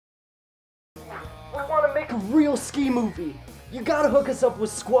We want to make a real ski movie. You gotta hook us up with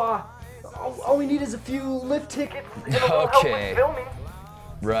Squaw. All we need is a few lift tickets and a little help with filming.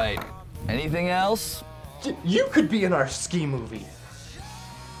 Right. Anything else? You could be in our ski movie.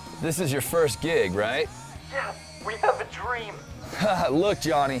 This is your first gig, right? Yeah, we have a dream. Look,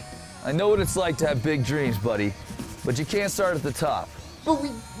 Johnny, I know what it's like to have big dreams, buddy, but you can't start at the top. But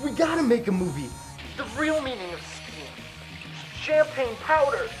we gotta make a movie. The real meaning of skiing. Champagne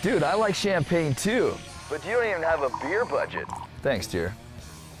powder. Dude, I like champagne too, but you don't even have a beer budget. Thanks, dear.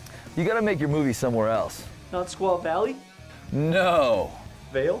 You gotta make your movie somewhere else. Not Squaw Valley? No.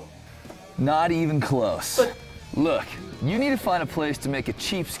 Vale? Not even close. But look, you need to find a place to make a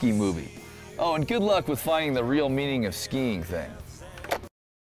cheap ski movie. Oh, and good luck with finding the real meaning of skiing thing.